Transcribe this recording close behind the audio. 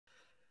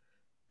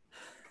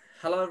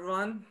Hello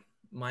everyone,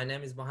 my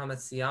name is Mohammad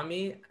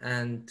Siami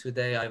and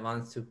today I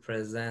want to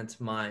present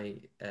my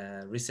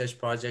research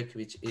project,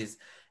 which is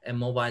a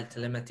mobile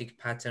telematic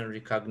pattern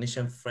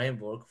recognition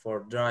framework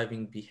for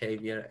driving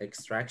behavior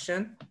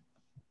extraction.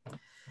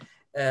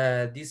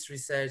 This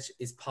research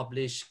is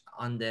published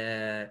on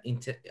the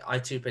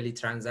IEEE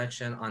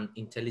Transaction on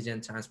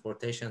Intelligent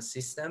Transportation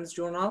Systems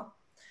journal.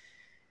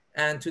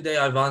 And today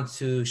I want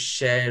to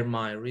share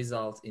my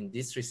results in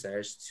this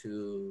research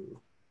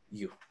to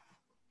you.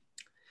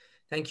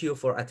 Thank you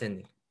for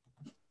attending.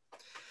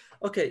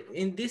 Okay,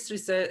 in this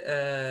research,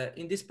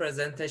 in this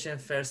presentation,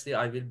 firstly,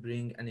 I will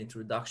bring an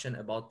introduction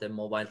about the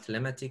mobile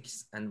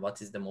telematics and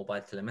what is the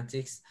mobile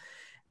telematics.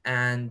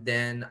 And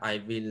then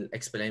I will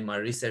explain my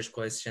research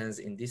questions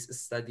in this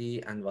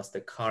study and what's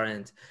the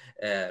current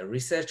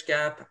research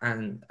gap.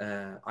 And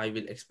I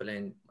will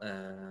explain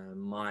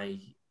my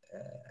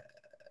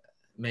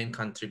main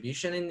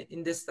contribution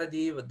in the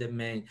study, with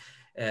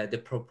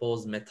the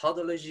proposed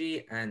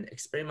methodology and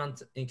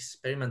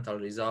experimental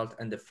result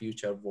and the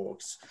future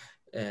works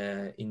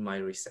in my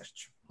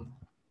research.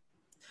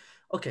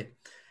 Okay,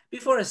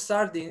 before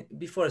starting,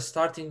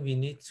 we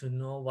need to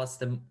know what's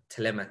the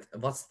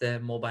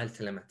mobile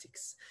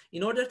telematics.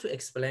 In order to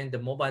explain the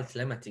mobile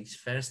telematics,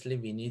 firstly,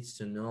 we need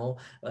to know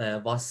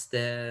what's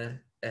the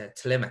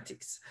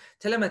telematics.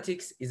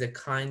 Telematics is a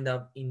kind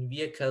of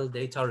in-vehicle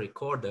data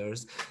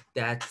recorders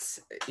that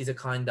is a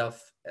kind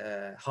of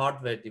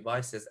hardware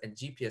devices and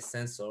GPS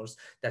sensors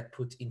that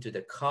put into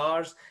the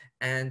cars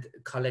and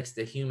collects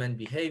the human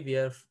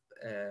behavior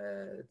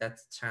that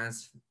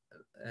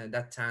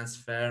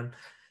transfer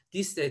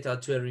this data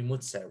to a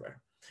remote server.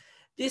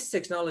 This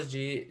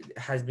technology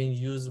has been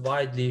used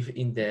widely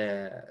in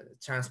the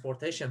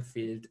transportation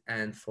field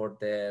and for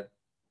the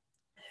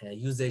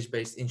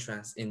usage-based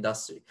insurance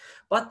industry.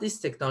 But this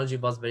technology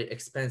was very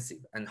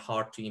expensive and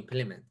hard to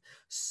implement.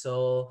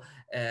 So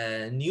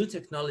new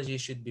technology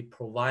should be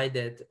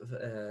provided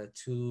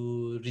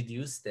to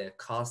reduce the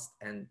cost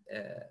and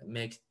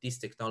make this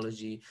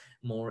technology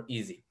more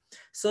easy.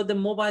 So the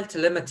mobile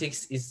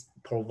telematics is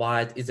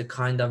a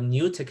kind of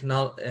new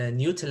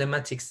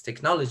telematics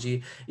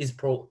technology is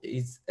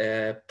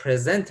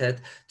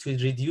presented to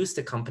reduce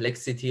the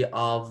complexity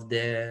of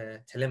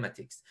the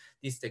telematics.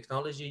 This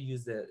technology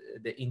uses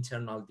the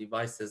internal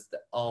devices,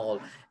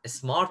 all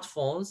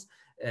smartphones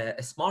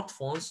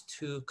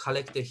to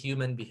collect the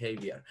human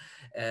behavior.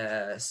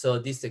 So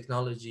this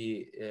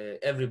technology,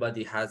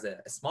 everybody has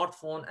a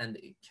smartphone and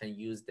can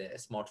use the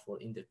smartphone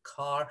in the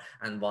car.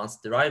 And once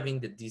driving,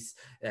 this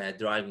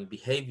driving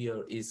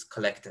behavior is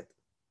collected.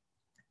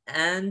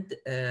 And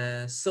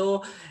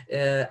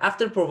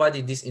after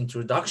providing this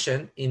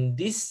introduction, in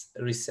this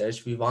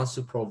research, we want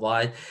to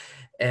provide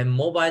a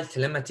mobile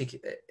telematic,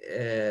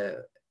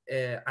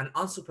 an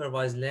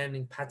unsupervised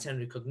learning pattern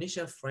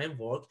recognition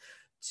framework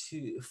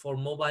for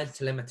mobile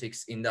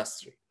telematics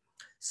industry.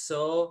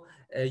 So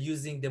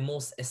using the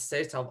most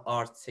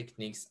state-of-art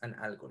techniques and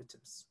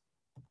algorithms.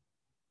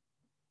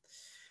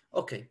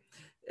 Okay,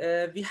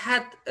 we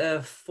had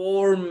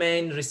 4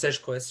 main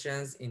research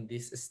questions in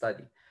this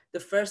study. The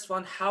first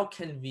one, how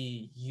can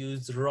we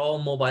use raw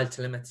mobile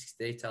telematics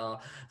data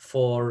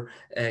for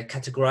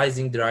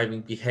categorizing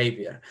driving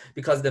behavior?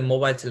 Because the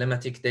mobile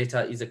telematic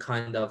data is a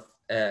kind of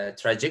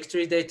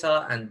trajectory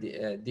data, and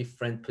the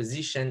different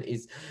position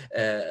is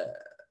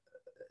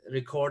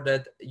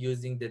recorded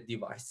using the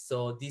device.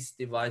 So this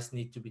device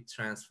needs to be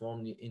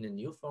transformed in a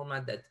new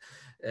format that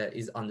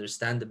is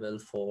understandable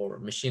for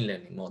machine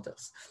learning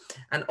models.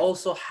 And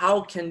also,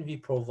 how can we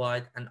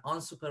provide an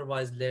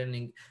unsupervised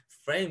learning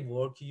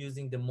framework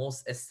using the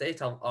most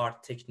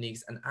state-of-art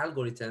techniques and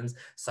algorithms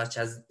such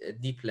as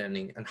deep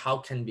learning, and how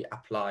can we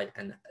apply,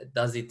 and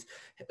does it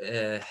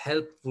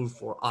helpful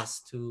for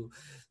us to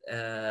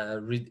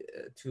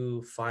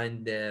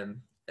find the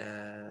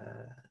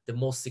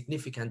most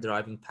significant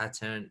driving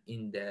pattern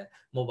in the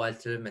mobile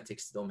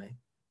telematics domain?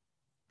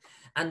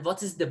 And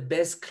what is the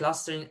best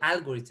clustering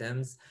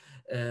algorithms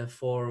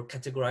for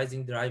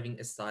categorizing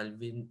driving style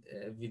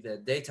with a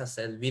data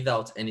set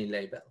without any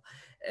label?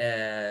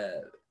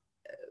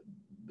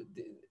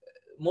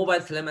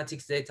 Mobile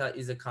telematics data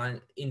is a kind,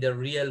 in the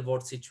real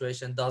world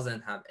situation,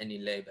 doesn't have any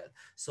label.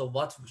 So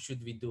what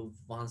should we do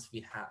once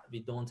we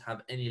don't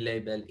have any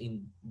label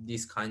in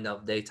this kind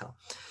of data?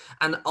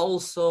 And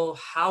also,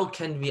 how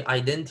can we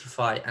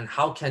identify and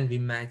how can we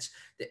match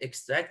the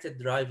extracted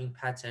driving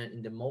pattern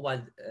in the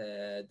mobile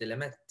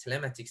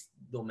telematics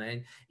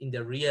domain in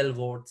the real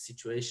world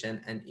situation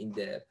and in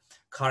the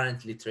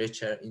current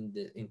literature in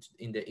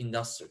the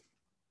industry?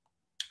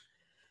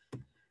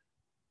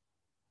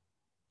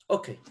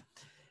 Okay.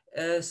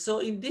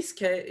 So in this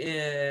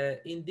case,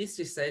 in this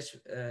research,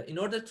 in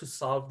order to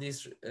solve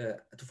this,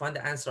 to find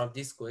the answer of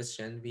this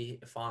question, we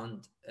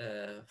found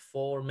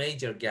 4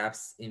 major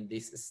gaps in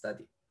this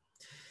study.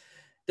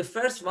 The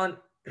first one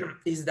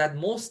is that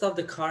most of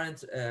the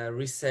current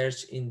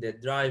research in the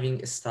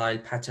driving style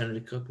pattern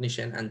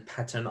recognition and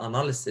pattern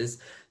analysis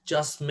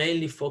just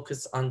mainly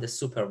focus on the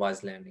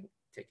supervised learning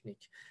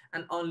technique.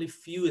 and only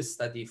few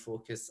studies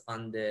focus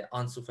on the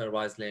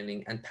unsupervised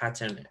learning and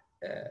pattern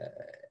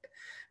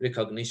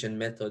recognition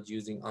method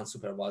using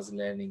unsupervised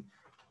learning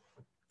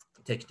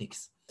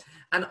techniques.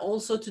 And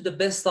also, to the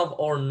best of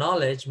our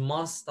knowledge,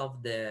 most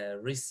of the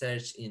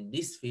research in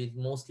this field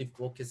mostly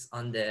focus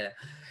on the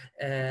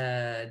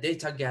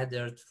data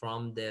gathered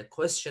from the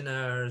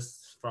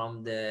questionnaires,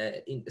 from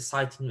the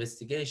site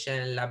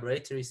investigation,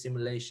 laboratory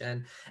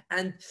simulation,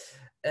 and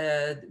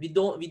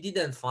we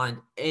didn't find,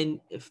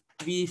 and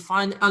we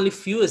find only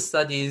few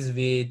studies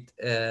with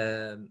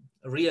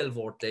real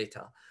world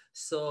data.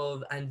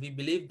 So, and we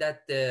believe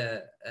that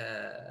the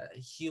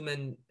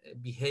human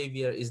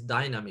behavior is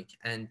dynamic,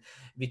 and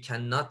we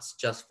cannot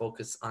just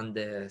focus on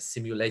the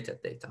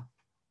simulated data.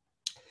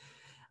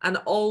 And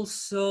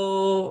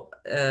also,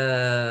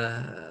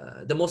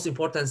 the most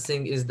important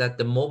thing is that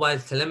the mobile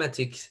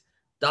telematics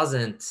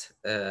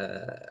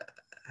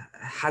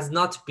has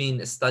not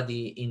been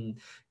studied in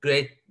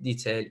great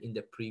detail in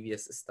the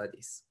previous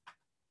studies.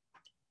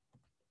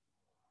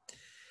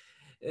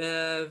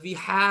 We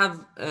had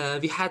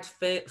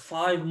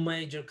 5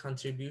 major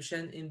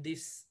contributions in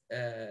this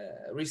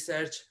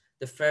research.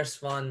 The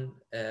first one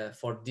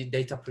for the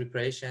data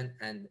preparation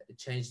and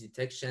change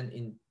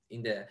detection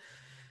in the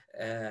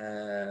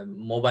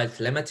mobile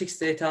telematics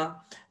data.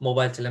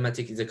 Mobile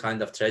telematics is a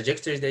kind of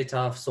trajectory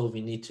data, so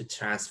we need to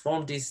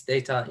transform this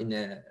data in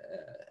a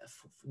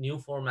new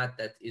format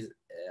that is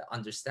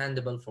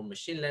understandable for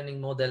machine learning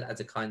model as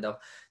a kind of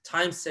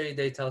time series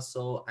data.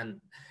 So,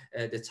 and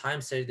the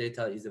time series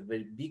data is a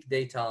very big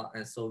data,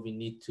 and so we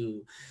need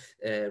to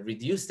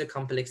reduce the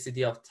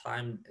complexity of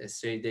time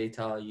series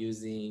data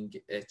using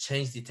a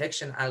change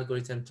detection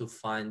algorithm to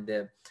find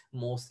the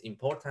most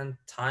important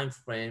time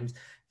frames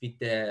with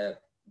the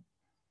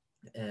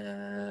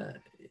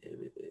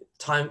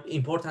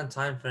important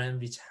time frame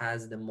which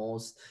has the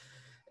most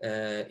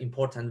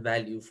important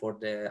value for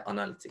the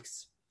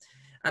analytics.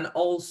 And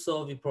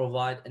also, we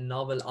provide a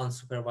novel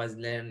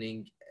unsupervised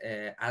learning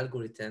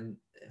algorithm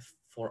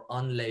for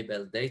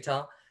unlabeled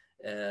data.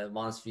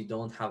 Once we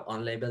don't have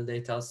unlabeled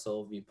data,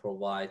 so we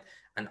provide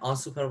an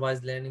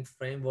unsupervised learning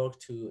framework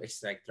to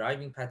extract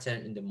driving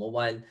pattern in the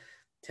mobile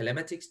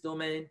telematics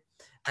domain.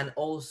 And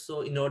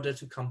also, in order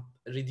to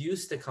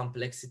reduce the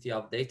complexity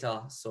of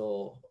data,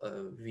 so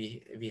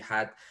we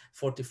had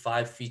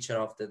 45 features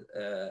of the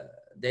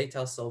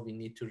data, so we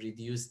need to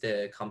reduce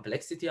the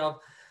complexity of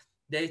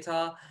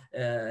data.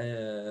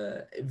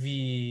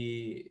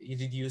 We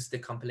reduce the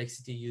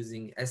complexity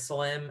using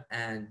SOM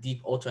and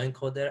deep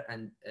autoencoder,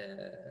 and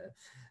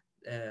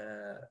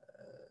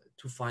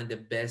to find the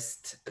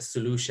best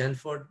solution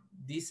for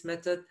this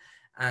method.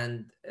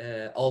 And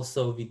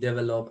also, we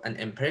develop an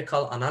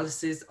empirical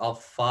analysis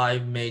of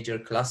 5 major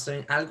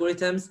clustering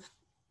algorithms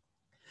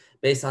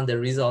based on the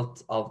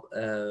results of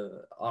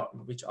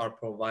which are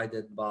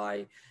provided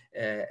by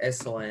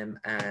SOM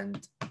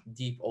and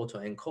deep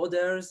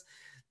autoencoders,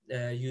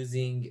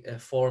 using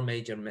 4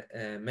 major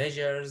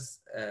measures,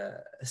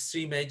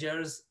 3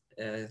 measures: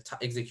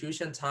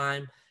 execution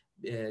time,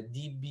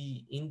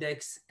 DB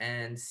index,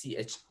 and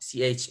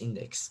CH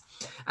index.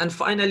 And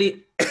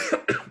finally,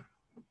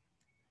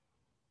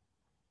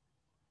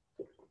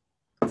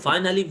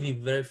 we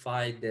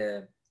verify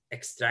the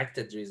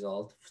extracted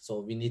result. So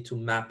we need to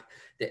map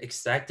the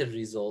extracted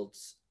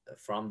results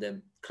from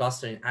the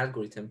clustering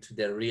algorithm to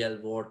the real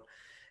world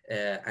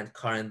and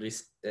current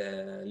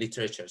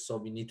literature. So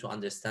we need to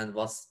understand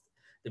what's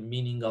the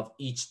meaning of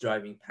each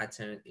driving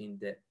pattern in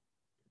the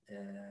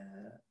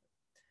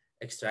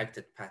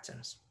extracted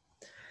patterns.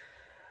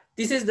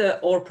 This is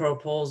our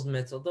proposed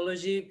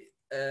methodology.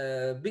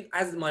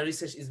 As my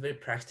research is very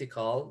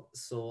practical,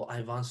 so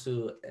I want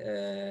to,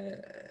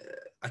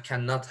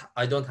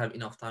 I don't have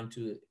enough time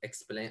to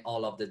explain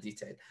all of the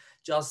detail.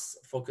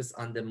 Just focus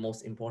on the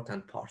most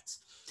important parts.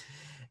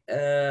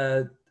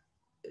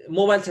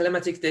 Mobile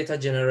telematics data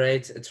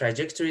generates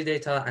trajectory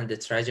data, and the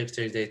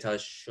trajectory data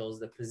shows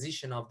the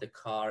position of the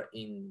car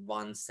in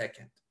 1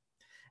 second.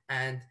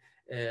 And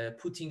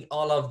putting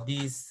all of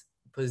these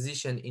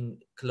position in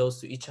close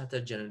to each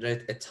other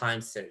generate a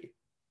time series.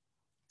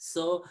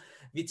 So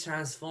we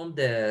transform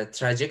the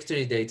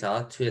trajectory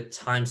data to a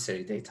time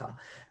series data,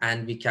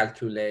 and we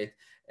calculate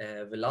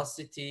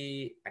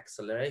velocity,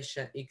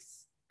 acceleration,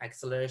 x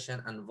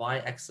acceleration, and y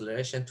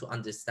acceleration to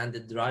understand the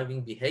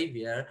driving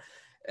behavior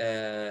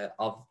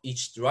of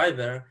each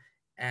driver,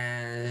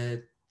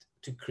 and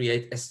to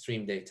create a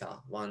stream data,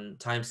 one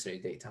time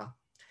series data.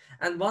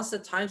 And once the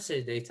time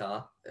series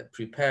data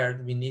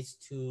prepared, we need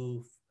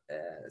to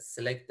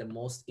select the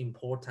most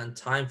important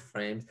time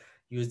frames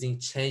using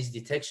change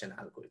detection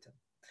algorithm.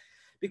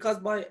 Because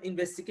by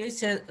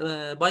investigating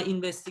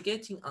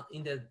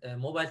in the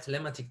mobile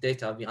telematic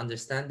data, we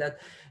understand that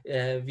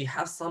we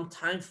have some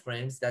time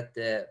frames that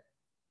the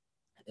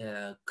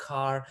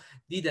car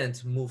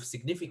didn't move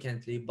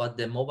significantly, but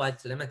the mobile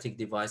telematic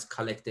device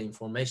collect the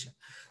information.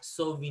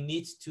 So we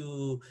need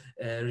to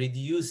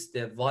reduce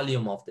the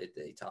volume of the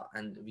data,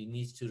 and we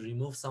need to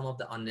remove some of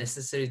the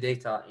unnecessary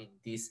data in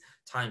this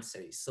time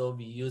series. So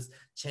we use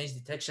change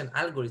detection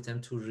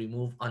algorithm to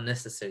remove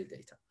unnecessary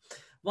data.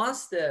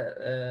 Once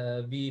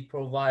we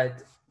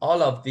provide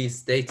all of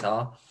this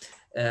data,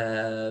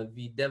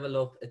 we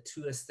develop a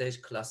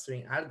two-stage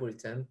clustering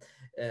algorithm,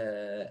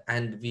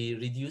 and we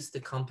reduce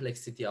the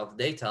complexity of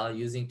data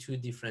using two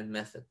different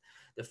methods.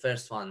 The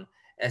first one,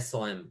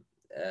 SOM,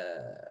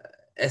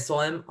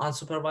 SOM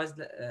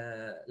unsupervised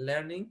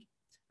learning,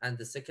 and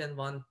the second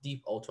one,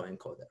 deep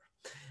autoencoder.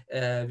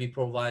 We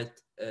provide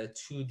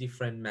two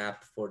different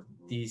maps for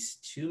these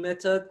two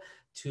methods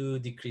to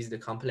decrease the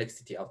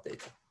complexity of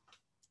data.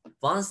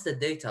 Once the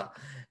data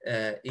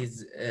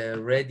is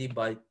ready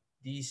by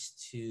these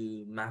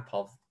two map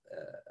of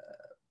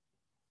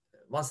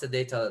once the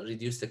data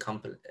reduce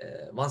the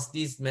once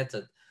these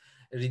method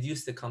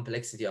reduce the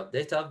complexity of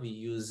data, we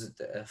use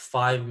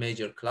five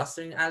major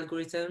clustering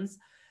algorithms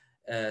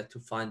to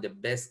find the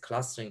best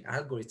clustering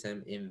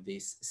algorithm in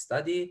this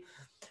study.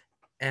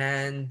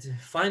 And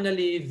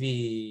finally,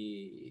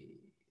 we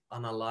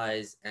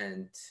analyze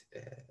and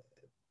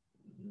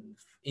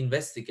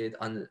investigate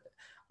on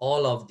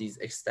all of these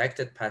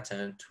extracted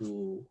patterns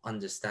to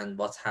understand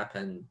what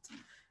happened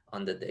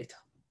on the data.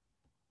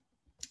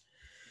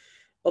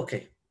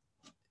 Okay,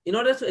 in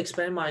order to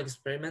explain my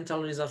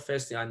experimental result,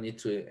 firstly, I need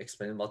to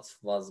explain what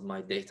was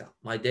my data.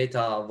 My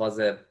data was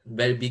a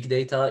very big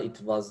data.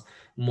 It was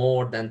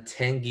more than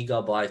 10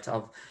 gigabytes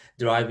of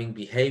driving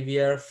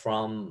behavior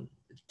from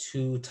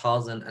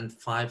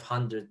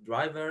 2,500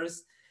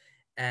 drivers.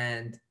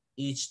 And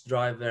each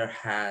driver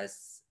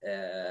has,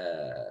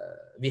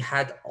 we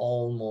had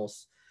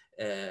almost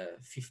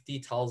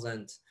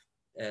 50,000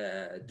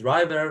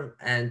 driver.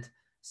 And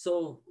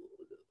so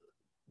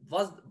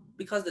was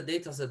because the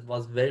data set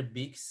was very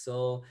big.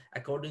 So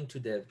according to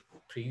the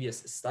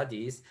previous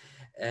studies,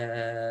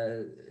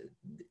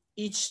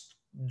 each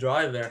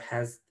driver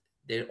has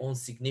their own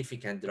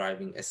significant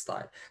driving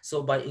style.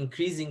 So by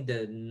increasing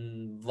the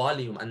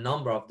volume and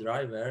number of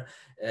driver,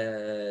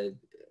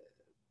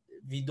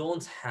 we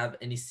don't have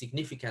any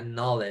significant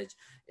knowledge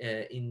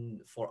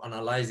for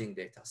analyzing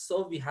data.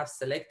 So we have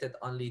selected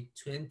only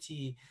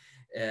 20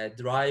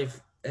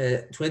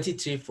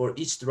 23 for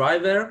each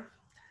driver.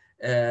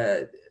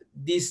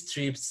 These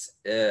trips,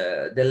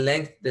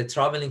 the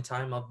traveling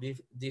time of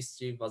this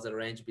trip was a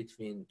range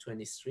between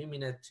 23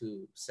 minutes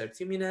to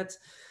 30 minutes.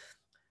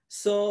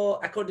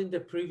 So according to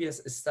the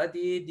previous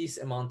study, this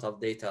amount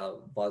of data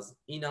was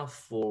enough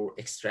for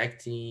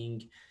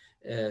extracting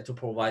to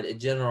provide a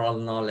general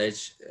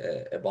knowledge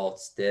about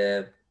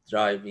the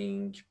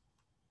driving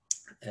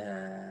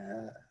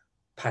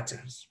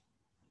patterns.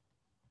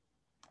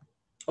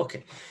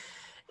 Okay.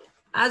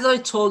 As I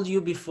told you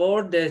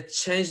before, the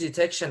change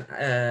detection,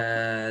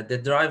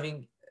 the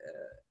driving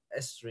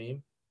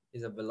stream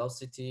is a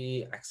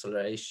velocity,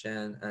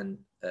 acceleration, and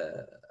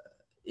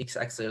x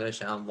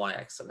acceleration and y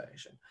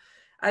acceleration.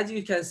 As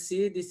you can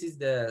see, this is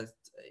the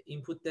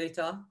input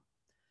data,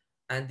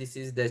 and this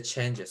is the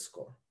change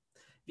score.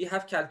 We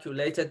have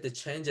calculated the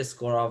change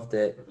score of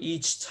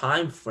each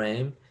time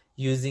frame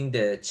using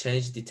the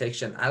change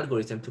detection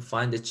algorithm to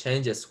find the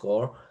change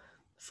score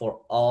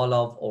for all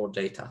of our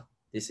data.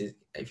 This is,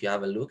 if you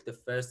have a look, the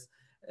first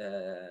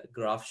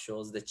graph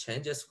shows the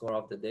change score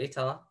of the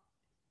data,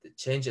 the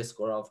change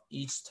score of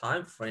each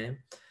time frame.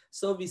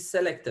 So we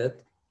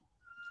selected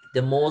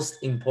the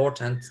most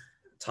important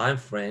time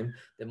frame,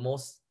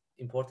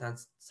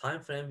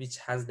 which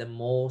has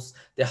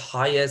the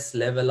highest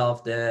level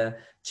of the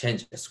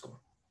change score.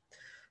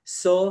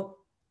 So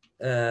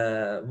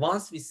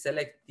once we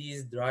select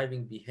these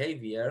driving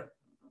behavior,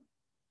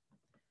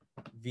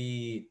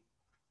 we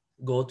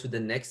go to the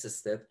next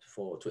step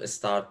to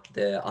start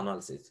the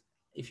analysis.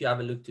 If you have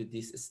a look to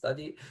this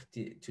study,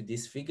 to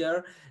this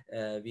figure,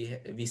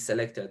 we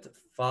selected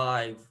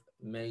 5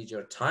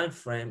 major time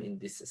frame in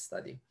this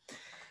study.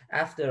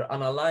 After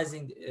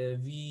analyzing,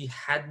 we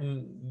had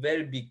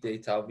very big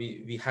data.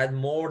 We had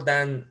more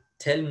than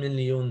 10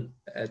 million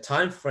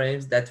time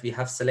frames that we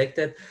have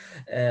selected,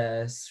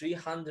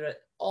 300,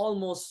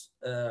 almost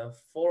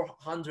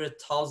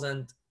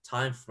 400,000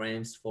 time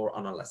frames for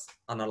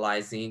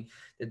analyzing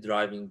the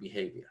driving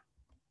behavior.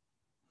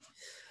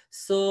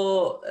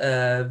 So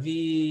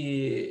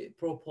we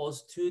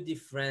proposed 2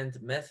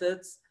 different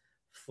methods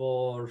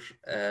for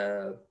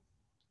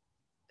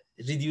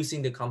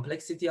reducing the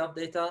complexity of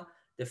data.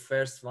 The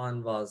first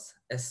one was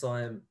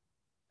SOM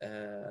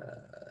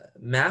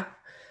map,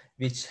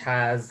 which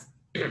has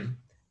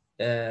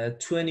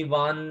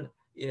 21,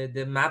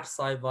 the map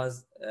size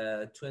was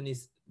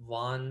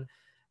 21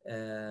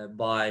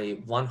 by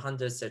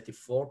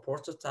 134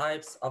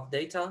 prototypes of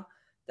data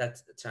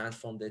that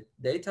transform the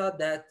data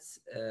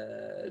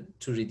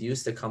to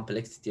reduce the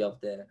complexity of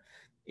the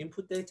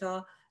input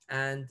data.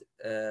 And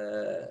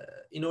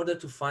in order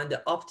to find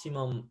the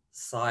optimum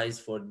size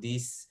for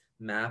this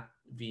map,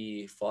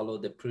 we follow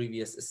the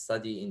previous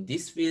study in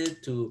this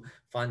field to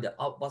find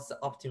what's the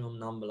optimum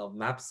number of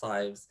map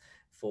size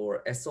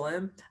for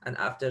SOM. And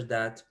after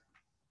that,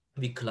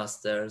 we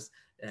clusters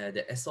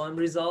the SOM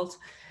result.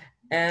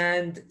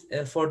 And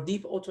for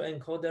deep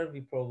autoencoder,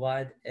 we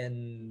provide a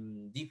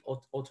deep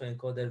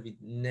autoencoder with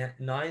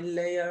 9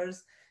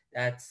 layers.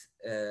 That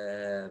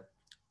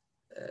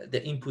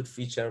the input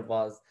feature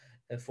was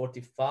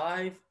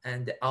 45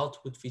 and the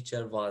output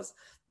feature was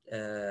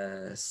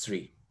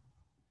 3.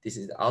 This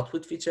is the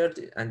output feature,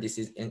 and this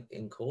is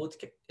encode.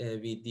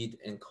 We did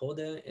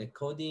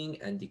encoding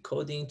and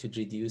decoding to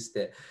reduce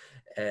the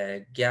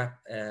gap,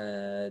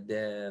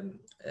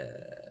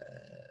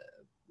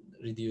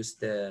 reduce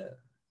the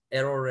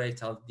error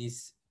rate of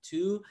these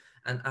two.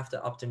 And after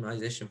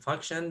optimization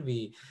function,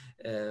 we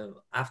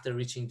after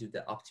reaching to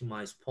the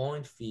optimized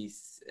point, we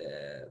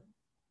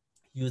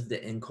use the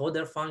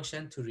encoder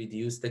function to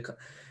reduce the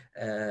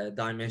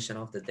dimension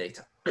of the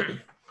data.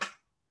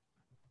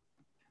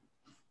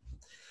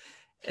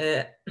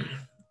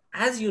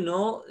 As you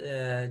know,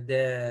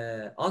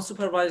 the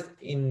unsupervised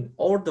in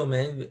our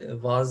domain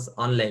was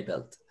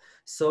unlabeled.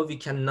 So we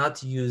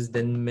cannot use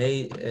the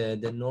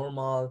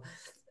normal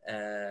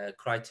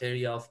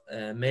criteria of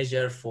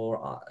measure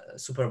for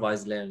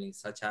supervised learning,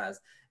 such as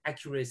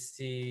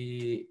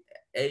accuracy,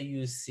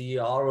 AUC,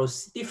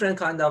 ROC, different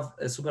kind of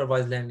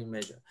supervised learning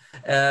measure.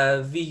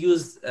 We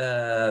use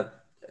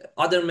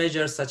other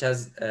measures such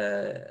as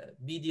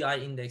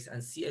BDI index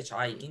and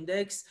CHI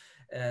index,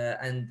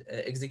 and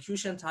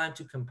execution time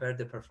to compare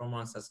the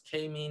performance as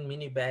k-mean,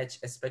 mini-batch,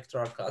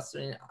 spectral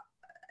clustering,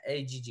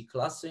 AGG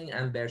clustering,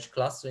 and Birch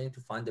clustering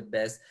to find the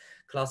best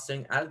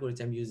clustering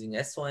algorithm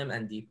using SOM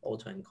and deep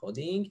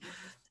autoencoding.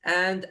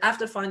 And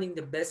after finding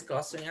the best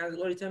clustering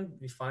algorithm,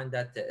 we find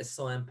that the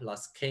SOM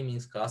plus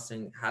k-means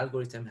clustering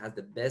algorithm has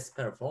the best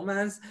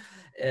performance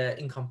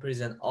in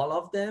comparison all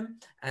of them.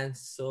 And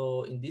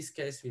so in this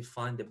case, we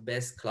find the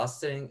best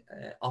clustering,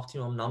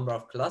 optimum number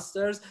of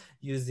clusters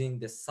using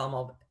the sum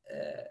of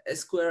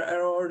square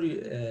error.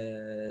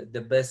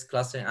 The best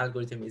clustering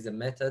algorithm is a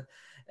method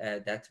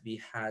that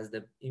we has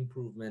the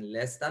improvement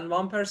less than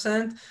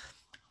 1%.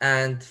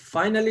 And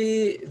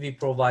finally, we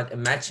provide a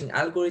matching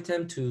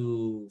algorithm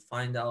to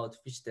find out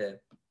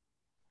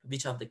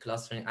which of the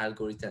clustering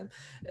algorithm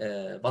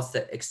was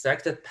the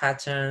extracted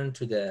pattern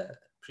to the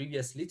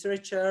previous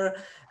literature.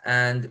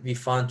 And we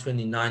found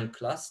 29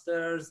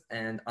 clusters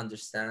and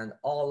understand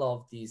all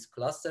of these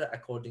clusters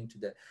according to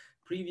the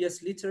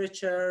previous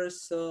literature.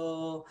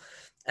 So,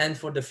 and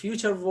for the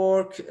future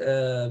work,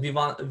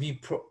 we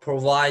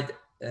provide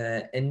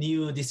a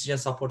new decision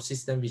support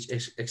system which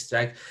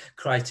extract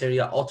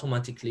criteria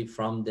automatically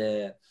from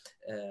the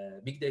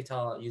big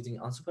data using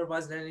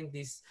unsupervised learning.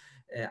 This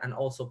and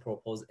also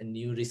propose a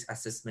new risk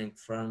assessment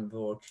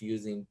framework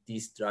using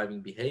this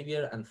driving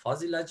behavior and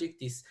fuzzy logic.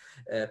 This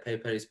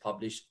paper is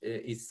published,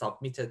 is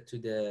submitted to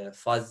the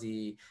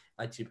fuzzy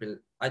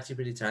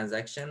IEEE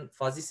transaction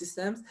fuzzy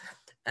systems.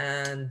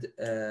 And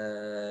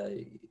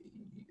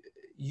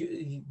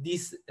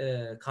this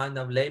kind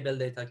of label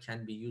data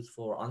can be used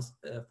for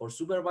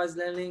supervised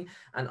learning,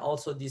 and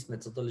also this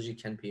methodology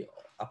can be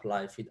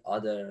applied with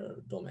other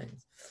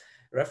domains.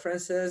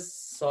 References,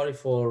 sorry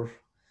for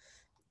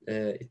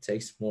it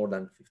takes more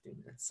than 15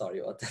 minutes. Sorry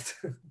about that.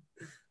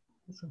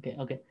 It's okay.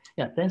 Okay.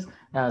 Yeah. Thanks.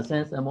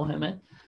 Thanks, Mohammed.